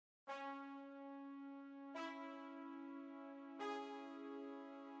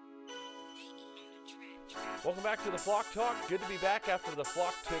Welcome back to the Flock Talk. Good to be back after the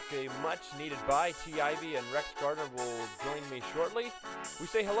Flock took a much-needed bye. T. Ivy and Rex Gardner will join me shortly. We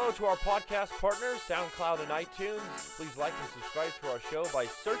say hello to our podcast partners, SoundCloud and iTunes. Please like and subscribe to our show by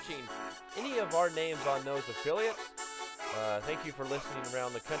searching any of our names on those affiliates. Thank you for listening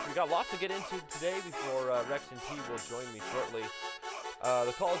around the country. We've got lots to get into today before Rex and T will join me shortly.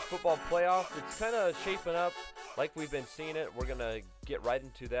 The college football playoff, it's kind of shaping up like we've been seeing it. We're going to get right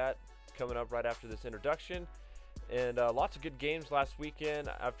into that coming up right after this introduction. And lots of good games last weekend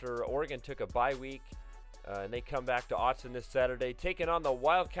after Oregon took a bye week. And they come back to Autzen this Saturday, taking on the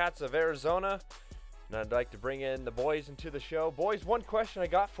Wildcats of Arizona. And I'd like to bring in the boys into the show. Boys, one question I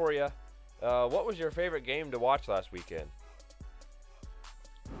got for you. What was your favorite game to watch last weekend?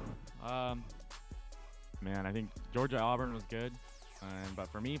 Man, I think Georgia-Auburn was good. But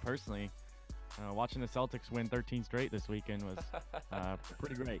for me personally, watching the Celtics win 13 straight this weekend was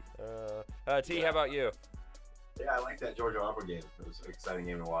pretty great. T, how about you? Yeah, I like that Georgia-Auburn game. It was an exciting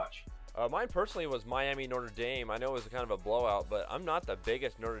game to watch. Mine personally was Miami-Notre Dame. I know it was kind of a blowout, but I'm not the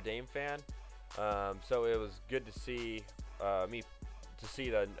biggest Notre Dame fan. So it was good to see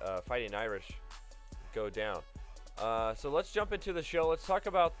the Fighting Irish go down. So let's jump into the show. Let's talk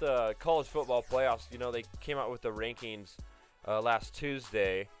about the college football playoffs. You know, they came out with the rankings last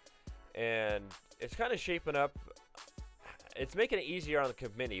Tuesday, and it's kind of shaping up. It's making it easier on the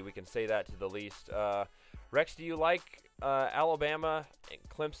committee. We can say that to the least. Rex, do you like Alabama,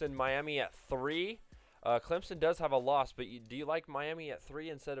 Clemson, Miami at 3? Clemson does have a loss, but do you like Miami at 3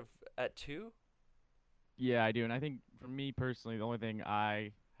 instead of at 2? Yeah, I do. And I think for me personally, the only thing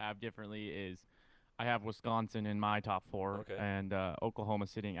I have differently is I have Wisconsin in my top 4, Okay. and Oklahoma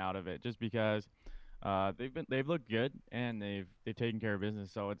sitting out of it, just because they've looked good and they've taken care of business.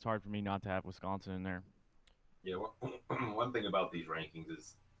 So it's hard for me not to have Wisconsin in there. Yeah, one thing about these rankings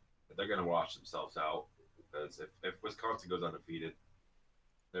is that they're going to wash themselves out, because if Wisconsin goes undefeated,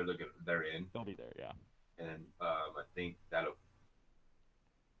 they're in. They'll be there, yeah. And I think that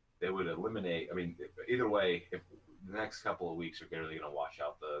they would eliminate. I mean, either way, if the next couple of weeks are really going to wash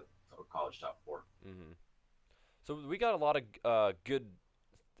out the college top 4. Mm-hmm. So we got a lot of good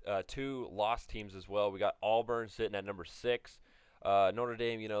 2 lost teams as well. We got Auburn sitting at number 6. Notre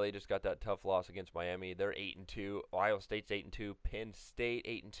Dame, you know, they just got that tough loss against Miami. They're 8-2. Ohio State's 8-2. Penn State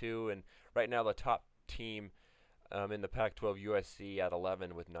 8-2, and right now the top team in the Pac-12, USC at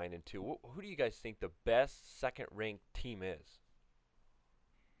 11 with 9-2. Who do you guys think the best second-ranked team is?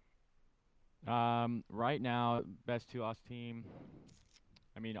 Right now, best 2-loss team.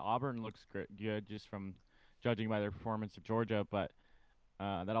 I mean, Auburn looks good just from judging by their performance of Georgia, but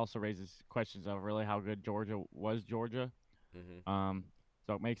that also raises questions of really how good Georgia was. Mm-hmm.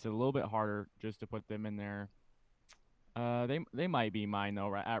 So it makes it a little bit harder just to put them in there. They might be mine though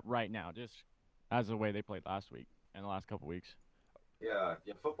right now, just as the way they played last week and the last couple weeks. Yeah.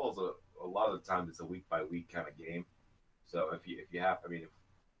 Football's a lot of the time it's a week by week kind of game. So if you have, I mean, if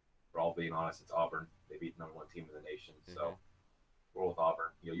we're all being honest, it's Auburn. They beat the number 1 team in the nation, so we're with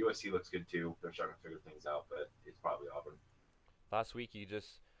Auburn. You know, USC looks good too. They're starting to figure things out, but it's probably Auburn. Last week, you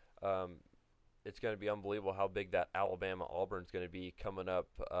just it's going to be unbelievable how big that Alabama-Auburn is going to be coming up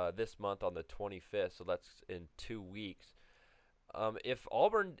this month on the 25th, so that's in 2 weeks. If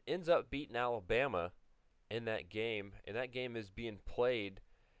Auburn ends up beating Alabama in that game, and that game is being played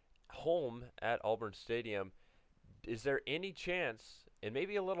home at Auburn Stadium, is there any chance, and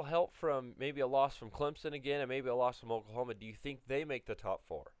maybe a little help from maybe a loss from Clemson again and maybe a loss from Oklahoma, do you think they make the top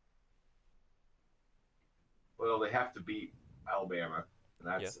 4? Well, they have to beat Alabama, and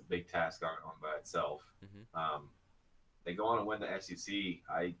that's a big task on by itself. Mm-hmm. They go on and win the SEC. You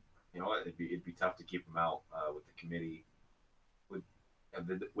know what? It'd be tough to keep them out with the committee.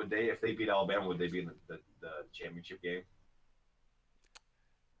 Would they, if they beat Alabama, would they be in the championship game?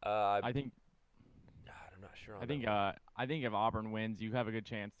 I think. I'm not sure. I think if Auburn wins, you have a good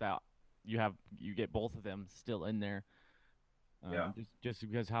chance that you get both of them still in there. Just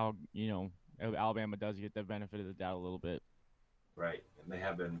because how Alabama does get the benefit of the doubt a little bit. Right, and they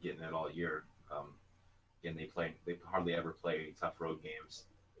have been getting it all year. Again, they hardly ever play tough road games.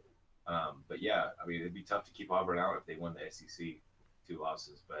 But yeah, I mean, it'd be tough to keep Auburn out if they won the SEC 2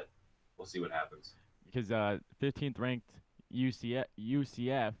 losses, but we'll see what happens. Because 15th ranked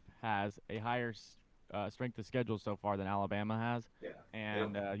UCF has a higher strength of schedule so far than Alabama has. Yeah.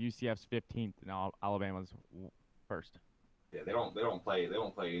 And UCF's 15th and Alabama's first. Yeah, they don't play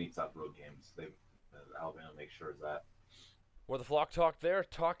any tough road games. Alabama makes sure of that. Well, the Flock Talk there,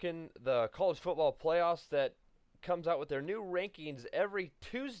 talking the college football playoffs that comes out with their new rankings every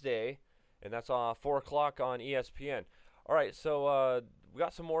Tuesday, and that's 4 o'clock on ESPN. All right, so we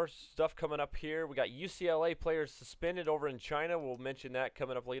got some more stuff coming up here. We got UCLA players suspended over in China. We'll mention that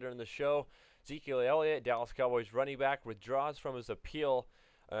coming up later in the show. Ezekiel Elliott, Dallas Cowboys running back, withdraws from his appeal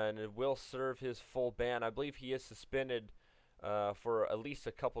and will serve his full ban. I believe he is suspended for at least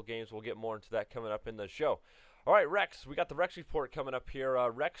a couple games. We'll get more into that coming up in the show. All right, Rex, we got the Rex report coming up here.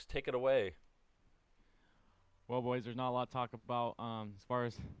 Rex, take it away. Well, boys, there's not a lot to talk about as far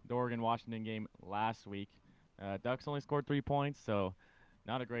as the Oregon-Washington game last week. Ducks only scored 3 points, so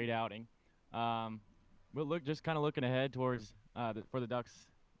not a great outing. We'll looking ahead towards for the Ducks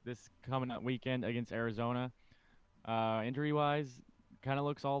this coming up weekend against Arizona. Injury-wise, kind of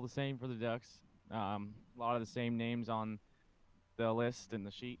looks all the same for the Ducks. A lot of the same names on the list and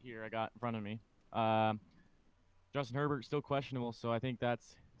the sheet here I got in front of me. Justin Herbert still questionable, so I think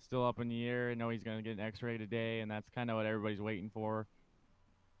that's still up in the air. I know he's going to get an X-ray today, and that's kind of what everybody's waiting for.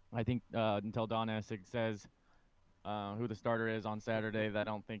 I think until Don Essig says who the starter is on Saturday, that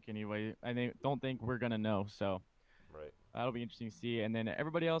I don't think we're going to know. So right. That'll be interesting to see. And then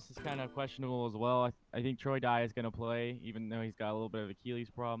everybody else is kind of questionable as well. I think Troy Dye is going to play, even though he's got a little bit of Achilles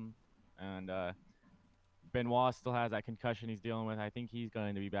problem. And Benoit still has that concussion he's dealing with. I think he's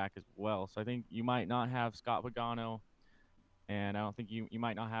going to be back as well. So I think you might not have Scott Pagano, and I don't think you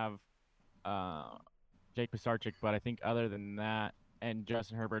might not have Jake Pisarcik. But I think other than that, and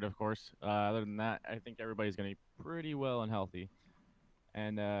Justin Herbert, of course, other than that, I think everybody's going to be pretty well and healthy.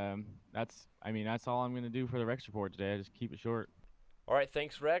 And that's all I'm going to do for the Rex report today. I just keep it short. All right,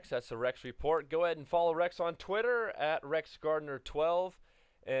 thanks, Rex. That's the Rex report. Go ahead and follow Rex on Twitter at RexGardner12.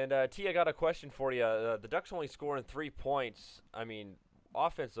 And, T, I got a question for you. The Ducks only scoring 3 points. I mean,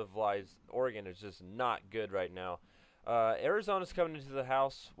 offensive-wise, Oregon is just not good right now. Arizona's coming into the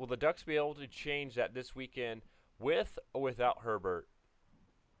house. Will the Ducks be able to change that this weekend with or without Herbert?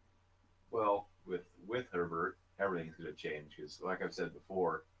 Well, with Herbert, everything's going to change because, like I've said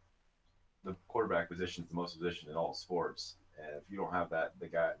before, the quarterback position is the most position in all sports. And if you don't have the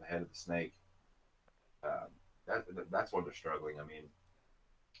guy at the head of the snake, that's where they're struggling. I mean,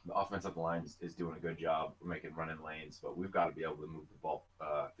 the offensive line is doing a good job. We're making running lanes, but we've got to be able to move the ball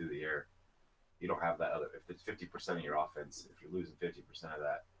through the air. You don't have that if it's 50% of your offense, if you're losing 50% of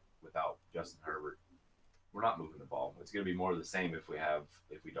that without Justin Herbert, we're not moving the ball. It's going to be more of the same if we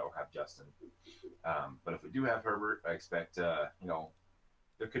don't have Justin. But if we do have Herbert, I expect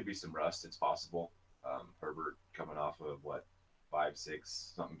there could be some rust. It's possible. Herbert coming off of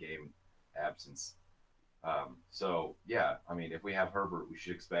 5-6 something game absence. So yeah, I mean, if we have Herbert, we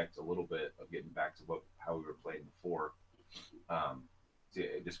should expect a little bit of getting back to how we were playing before.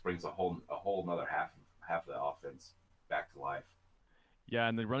 It just brings a whole another half of the offense back to life. Yeah,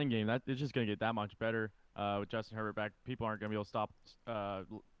 and the running game, that it's just going to get that much better with Justin Herbert back. People aren't going to be able to stop.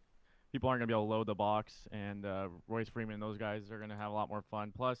 People aren't going to be able to load the box, and Royce Freeman and those guys are going to have a lot more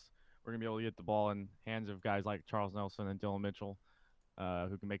fun. Plus, we're going to be able to get the ball in hands of guys like Charles Nelson and Dylan Mitchell,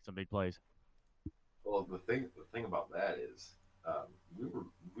 who can make some big plays. Well, the thing about that is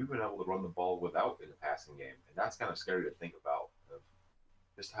we've been able to run the ball without in the passing game, and that's kind of scary to think about. Of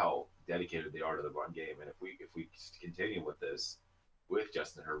just how dedicated they are to the run game, and if we continue with this with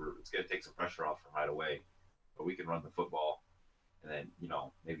Justin Herbert, it's going to take some pressure off from right away. But we can run the football, and then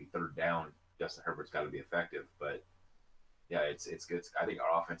maybe third down, Justin Herbert's got to be effective. But yeah, it's good. I think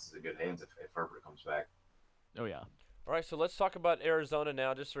our offense is in good hands if Herbert comes back. Oh yeah. All right, so let's talk about Arizona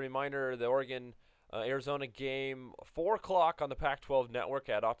now. Just a reminder, the Oregon-Arizona game, 4 o'clock on the Pac-12 network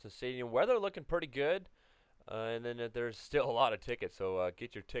at Autzen Stadium. Weather looking pretty good, and then there's still a lot of tickets, so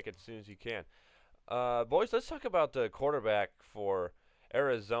get your tickets as soon as you can. Boys, let's talk about the quarterback for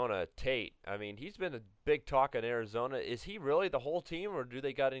Arizona, Tate. I mean, he's been a big talk in Arizona. Is he really the whole team, or do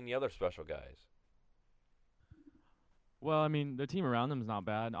they got any other special guys? Well, I mean, the team around them is not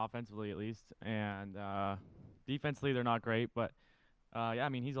bad, offensively at least, and defensively they're not great. But, yeah, I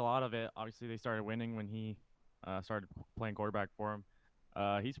mean, he's a lot of it. Obviously, they started winning when he started playing quarterback for him.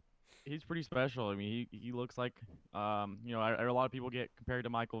 He's pretty special. I mean, he looks like, a lot of people get compared to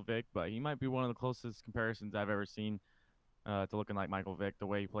Michael Vick, but he might be one of the closest comparisons I've ever seen to looking like Michael Vick. The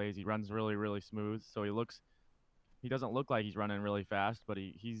way he plays, he runs really, really smooth. So he doesn't look like he's running really fast, but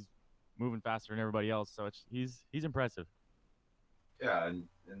he's moving faster than everybody else. So he's impressive. Yeah, and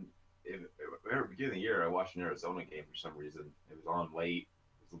at the beginning of the year, I watched an Arizona game for some reason. It was on late.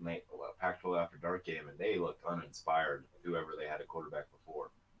 It was a Pac-12 after dark game, and they looked uninspired. Whoever they had a quarterback before.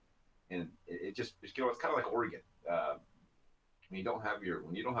 And it's kind of like Oregon. When you don't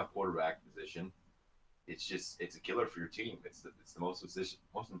have quarterback position, it's a killer for your team. It's the most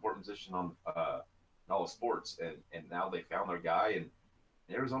important position on in all of sports. And now they found their guy, and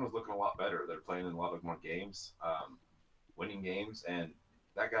Arizona's looking a lot better. They're playing in a lot of more games, winning games, and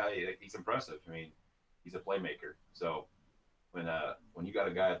that guy, he's impressive. I mean, he's a playmaker. So when you got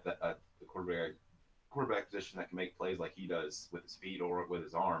a guy at the quarterback position that can make plays like he does with his feet or with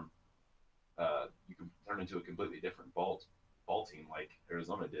his arm, you can turn into a completely different ball team like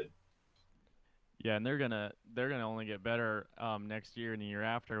Arizona did. Yeah, and they're gonna only get better next year and the year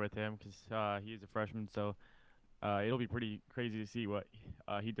after with him because he's a freshman. So it'll be pretty crazy to see what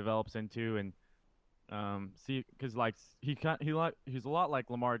he develops into and see because like he's a lot like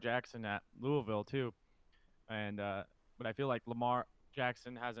Lamar Jackson at Louisville too, and but I feel like Lamar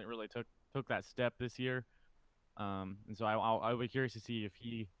Jackson hasn't really took that step this year, and so I'll be curious to see if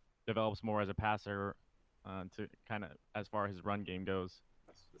he develops more as a passer to kind of as far as his run game goes.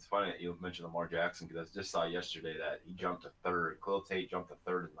 It's funny that you mentioned Lamar Jackson because I just saw yesterday that he jumped to third. Khalil Tate jumped to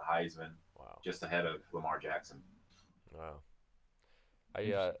third in the Heisman, just ahead of Lamar Jackson. Wow.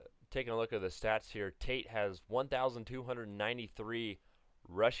 Taking a look at the stats here, Tate has 1,293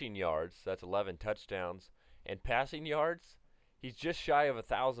 rushing yards. That's 11 touchdowns. And passing yards, he's just shy of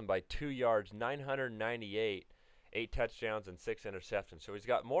 1,000 by 2 yards, 998, 8 touchdowns, and 6 interceptions. So he's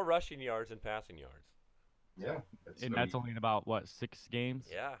got more rushing yards than passing yards. Yeah. That's only in about, 6 games?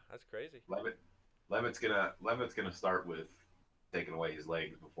 Yeah, that's crazy. Levitt's gonna start with taking away his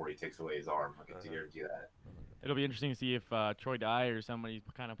legs before he takes away his arm. I can guarantee that. It'll be interesting to see if Troy Dye or somebody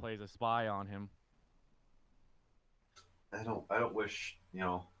kind of plays a spy on him. I don't wish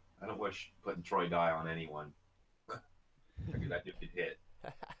putting Troy Dye on anyone. Because that dude could hit.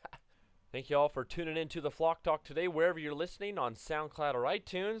 Thank you all for tuning in to the Flock Talk today, wherever you're listening on SoundCloud or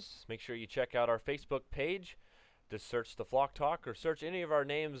iTunes. Make sure you check out our Facebook page. Just search the Flock Talk or search any of our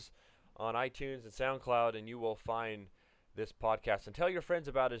names on iTunes and SoundCloud, and you will find this podcast. And tell your friends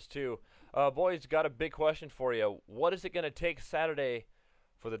about us too. Boys, got a big question for you. What is it going to take Saturday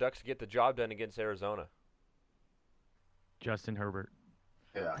for the Ducks to get the job done against Arizona? Justin Herbert.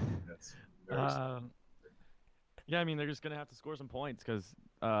 Yeah, that's yeah, I mean, they're just going to have to score some points because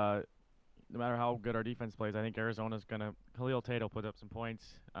no matter how good our defense plays, I think Arizona's going to – Khalil Tate will put up some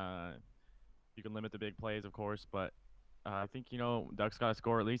points. You can limit the big plays, of course, but I think, Ducks got to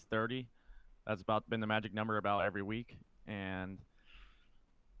score at least 30. That's about been the magic number about every week, and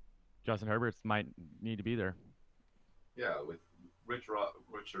Justin Herbert might need to be there. Yeah, with Rich Rod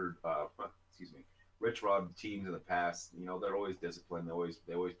teams in the past, they're always disciplined. They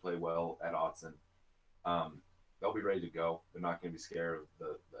always play well at Autzen. They'll be ready to go. They're not going to be scared of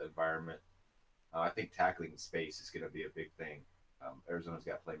the environment. I think tackling space is going to be a big thing. Arizona's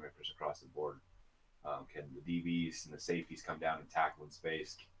got playmakers across the board. Can the DBs and the safeties come down and tackle in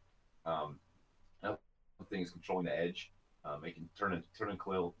space? Another thing is controlling the edge, making turning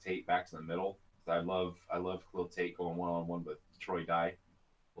Khalil Tate back to the middle. I love Khalil Tate going one-on-one with Troy Dye.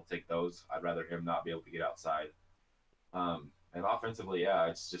 We'll take those. I'd rather him not be able to get outside. And offensively, yeah,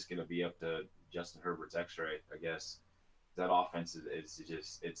 it's just going to be up to Justin Herbert's X-ray, I guess. That offense is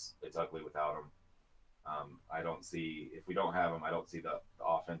just it's ugly without him. I don't see, if we don't have him, I don't see the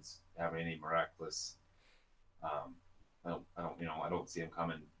offense having any miraculous. I don't see him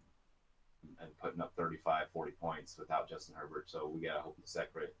coming and putting up 35, 40 points without Justin Herbert. So we gotta hope this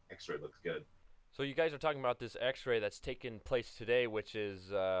X-ray looks good. So you guys are talking about this X-ray that's taking place today, which is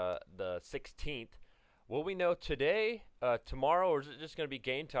the 16th. Will we know today, tomorrow, or is it just going to be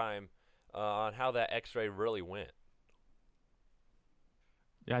game time on how that X-ray really went?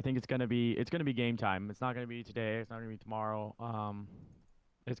 Yeah, I think it's gonna be game time. It's not gonna be today. It's not gonna be tomorrow.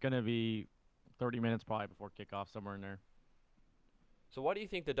 It's gonna be 30 minutes probably before kickoff, somewhere in there. So why do you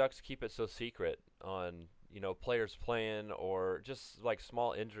think the Ducks keep it so secret on players playing or just like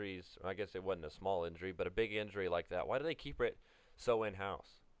small injuries? I guess it wasn't a small injury, but a big injury like that. Why do they keep it so in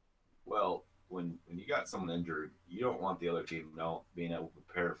house? Well, when you got someone injured, you don't want the other team being able to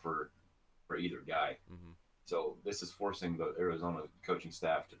prepare for either guy. Mm-hmm. So this is forcing the Arizona coaching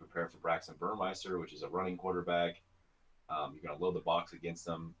staff to prepare for Braxton Burmeister, which is a running quarterback. You're going to load the box against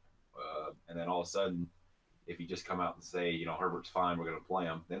them. And then all of a sudden, if you just come out and say, Herbert's fine, we're going to play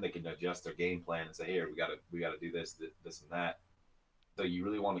him, then they can adjust their game plan and say, here, we got to do this, and that. So you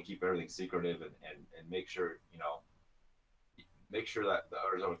really want to keep everything secretive and make sure, that the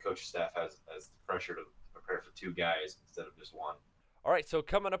Arizona coaching staff has the pressure to prepare for two guys instead of just one. All right, so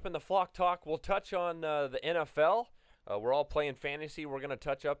coming up in the Flock Talk, we'll touch on the NFL. We're all playing fantasy. We're going to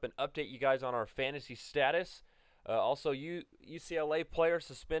touch up and update you guys on our fantasy status. Also, UCLA player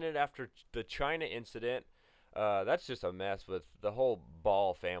suspended after the China incident. That's just a mess with the whole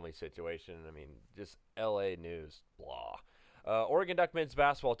Ball family situation. I mean, just LA news, blah. Oregon Duck men's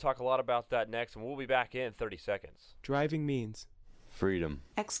basketball, talk a lot about that next, and we'll be back in 30 seconds. Driving means Freedom.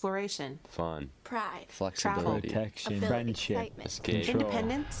 Exploration. Fun. Pride. Flexibility. Protection. Ability. Friendship. Excitement. Escape. Control.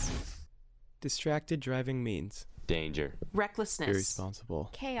 Independence. Distracted driving means. Danger. Recklessness. Irresponsible.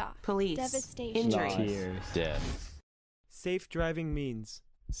 Chaos. Police. Devastation. Injury. Tears. Death. Safe driving means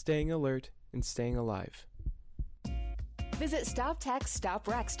staying alert and staying alive. Visit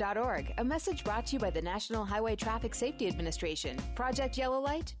StopTextStopWrecks.org. A message brought to you by the National Highway Traffic Safety Administration, Project Yellow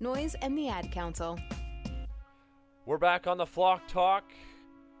Light, Noise, and the Ad Council. We're back on the Flock Talk.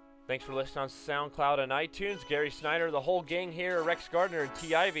 Thanks for listening on SoundCloud and iTunes. Gary Snyder, the whole gang here, Rex Gardner and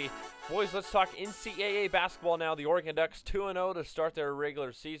T. Ivy. Boys, let's talk NCAA basketball now. The Oregon Ducks 2-0 to start their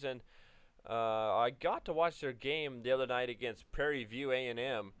regular season. I got to watch their game the other night against Prairie View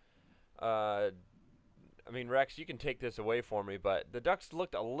A&M. I mean, Rex, you can take this away for me, but the Ducks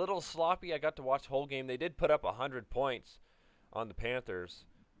looked a little sloppy. I got to watch the whole game. They did put up 100 points on the Panthers.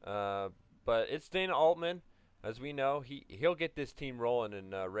 But it's Dana Altman. As we know, he'll get this team rolling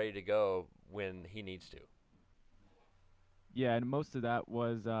and ready to go when he needs to. Yeah, and most of that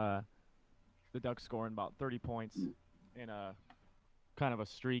was the Ducks scoring about 30 points in a kind of a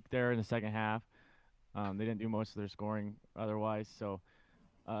streak there in the second half. They didn't do most of their scoring otherwise, so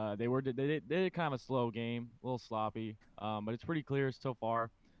they did kind of a slow game, a little sloppy, but it's pretty clear so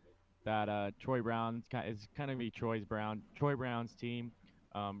far that Troy Brown is kind of be Troy Brown's team.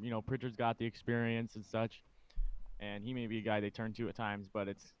 Pritchard's got the experience and such, and he may be a guy they turn to at times, but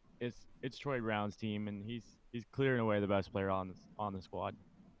it's Troy Brown's team, and he's clearing away the best player on the squad.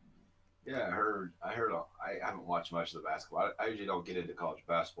 Yeah, I haven't watched much of the basketball. I usually don't get into college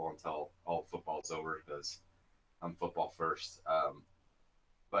basketball until all football's over because I'm football first.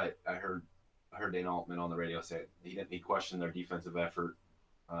 But I heard Dana Altman on the radio say he questioned their defensive effort.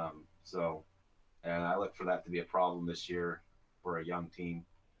 And I look for that to be a problem this year for a young team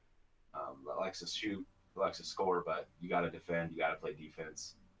that likes to shoot, likes to score, but you got to defend, you got to play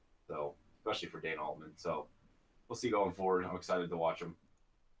defense. So especially for Dana Altman. So we'll see going forward. I'm excited to watch them.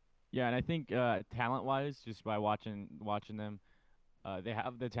 Yeah, and I think talent-wise, just by watching them, they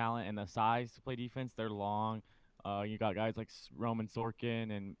have the talent and the size to play defense. They're long. You got guys like Roman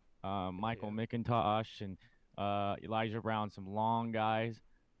Sorkin and Michael McIntosh and Elijah Brown, some long guys.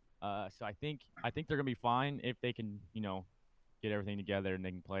 So I think they're gonna be fine if they can, get everything together and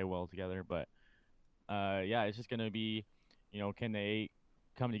they can play well together. But it's just gonna be, can they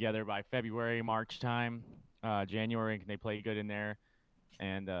come together by February, March time, January, and can they play good in there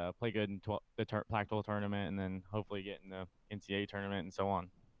and play good in the Pac-12 tournament, and then hopefully get in the NCAA tournament and so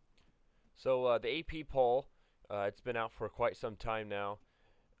on. So the AP poll, it's been out for quite some time now.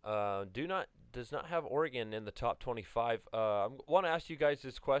 Does not have Oregon in the top 25. I want to ask you guys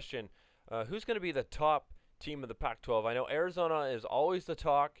this question: who's going to be the top team of the Pac-12? I know Arizona is always the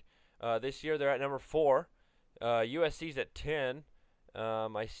talk. This year they're at number 4. USC's at 10.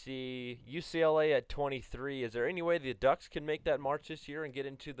 I see UCLA at 23. Is there any way the Ducks can make that march this year and get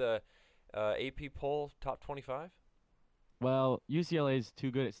into the AP poll top 25? Well, UCLA is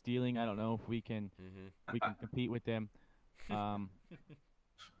too good at stealing. I don't know if we can compete with them.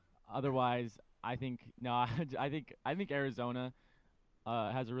 Otherwise, I think Arizona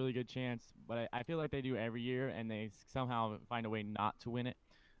has a really good chance, but I feel like they do every year, and they somehow find a way not to win it.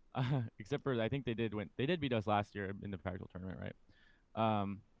 Except for I think they did win. They did beat us last year in the Pac-12 tournament, right?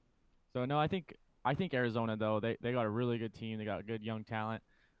 So no, I think Arizona though they got a really good team. They got good young talent,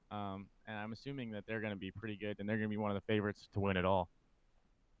 and I'm assuming that they're going to be pretty good, and they're going to be one of the favorites to win it all.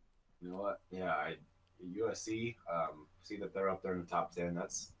 You know what? Yeah, USC. See that they're up there in the top 10.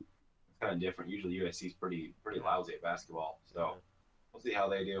 That's kind of different. Usually USC's pretty lousy at basketball, so we'll see how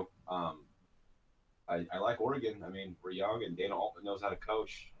they do. I like Oregon. I mean, we're young, and Dana Altman knows how to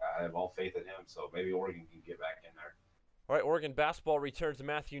coach. I have all faith in him, so maybe Oregon can get back in there. All right, Oregon basketball returns to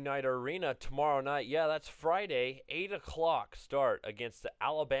Matthew Knight Arena tomorrow night. Yeah, that's Friday, 8 o'clock start against the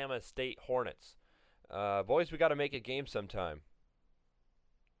Alabama State Hornets. Boys, we got to make a game sometime.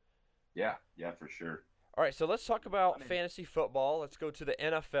 Yeah, for sure. All right, so let's talk about fantasy football. Let's go to the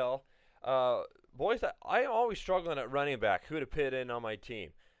NFL. Boys, I'm always struggling at running back, who to put in on my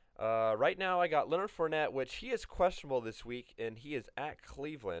team. Right now I got Leonard Fournette, which he is questionable this week, and he is at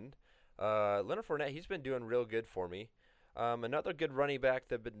Cleveland. Leonard Fournette, he's been doing real good for me. Another good running back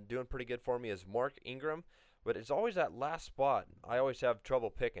that's been doing pretty good for me is Mark Ingram, but it's always that last spot I always have trouble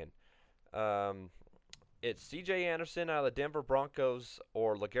picking. It's C.J. Anderson out of the Denver Broncos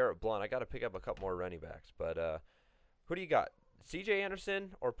or LeGarrette Blount. I got to pick up a couple more running backs, but who do you got? C.J.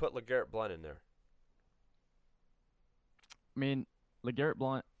 Anderson or put LeGarrette Blount in there? I mean, LeGarrette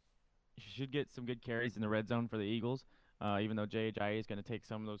Blount should get some good carries in the red zone for the Eagles, even though J.J. is going to take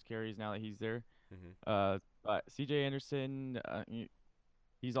some of those carries now that he's there. But C.J. Anderson,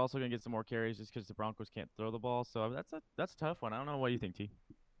 he's also gonna get some more carries just because the Broncos can't throw the ball. So that's a tough one. I don't know. What do you think, T?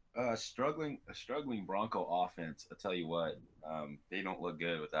 A struggling Bronco offense. I tell you what, they don't look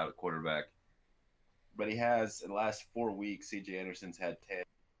good without a quarterback. But he has, in the last 4 weeks, C.J. Anderson's had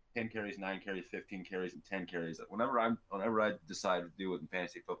 10 carries, 9 carries, 15 carries, and 10 carries. Whenever I decide to do it in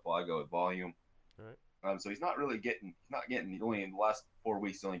fantasy football, I go with volume. All right. So he's not getting only in the last 4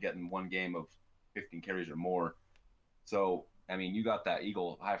 weeks, he's only getting one game of 15 carries or more. So, I mean, you got that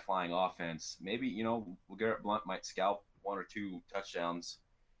Eagle high-flying offense. Maybe, LeGarrette Blount might scalp 1 or 2 touchdowns,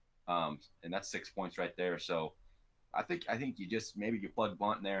 and that's 6 points right there. So I think you just maybe you plug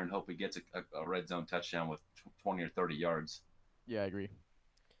Blount in there and hope he gets a red zone touchdown with 20 or 30 yards. Yeah, I agree.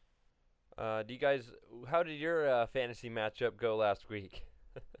 How did your fantasy matchup go last week?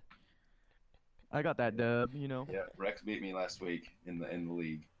 I got that dub. Yeah, Rex beat me last week in the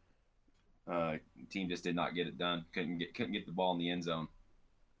league. Team just did not get it done. Couldn't get the ball in the end zone.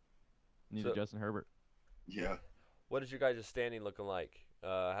 Neither Justin Herbert. Yeah. What is your guys' standing looking like?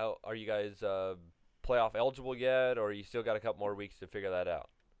 How are you guys playoff eligible yet, or you still got a couple more weeks to figure that out?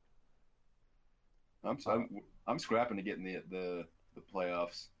 I'm scrapping to get in the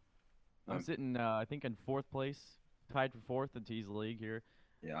playoffs. I'm sitting, I think, in 4th place, tied for 4th in T's league here.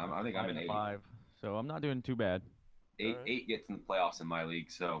 Yeah, I think I'm in 8. 5, so I'm not doing too bad. 8 gets in the playoffs in my league,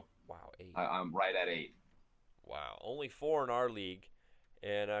 so wow, 8. I'm right at 8. Wow, only 4 in our league,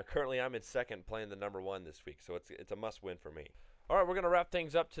 and currently I'm in 2nd playing the number 1 this week, so it's a must-win for me. All right, we're going to wrap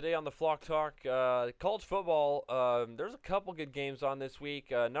things up today on the Flock Talk. College football, there's a couple good games on this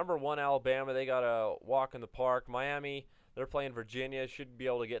week. Number 1, Alabama, they got a walk in the park. Miami, they're playing Virginia, should be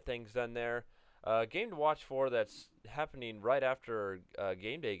able to get things done there. Game to watch for that's happening right after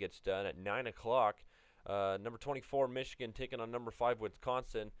game day gets done at 9 o'clock. Number 24, Michigan, taking on number 5,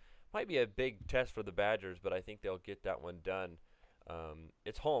 Wisconsin. Might be a big test for the Badgers, but I think they'll get that one done.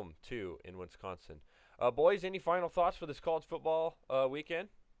 It's home, too, in Wisconsin. Boys, any final thoughts for this college football weekend?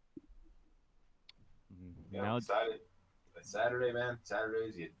 Yeah, I'm excited. It's Saturday, man.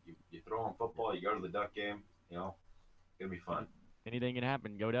 Saturdays, you throw on football, you go to the Duck game. It'll be fun. Anything can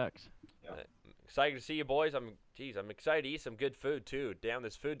happen. Go Ducks. Yeah. Excited to see you, boys. I'm excited to eat some good food, too.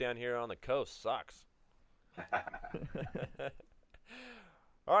 This food down here on the coast sucks.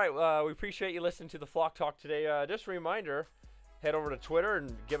 All right, we appreciate you listening to the Flock Talk today. Just a reminder, head over to Twitter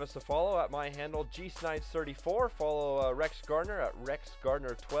and give us a follow at my handle, GSnides34. Follow Rex Gardner at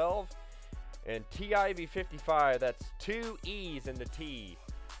RexGardner12. And TIV55, that's 2 E's in the T.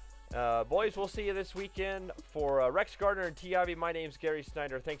 Boys, we'll see you this weekend. For Rex Gardner and TIV, my name's Gary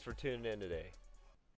Snyder. Thanks for tuning in today.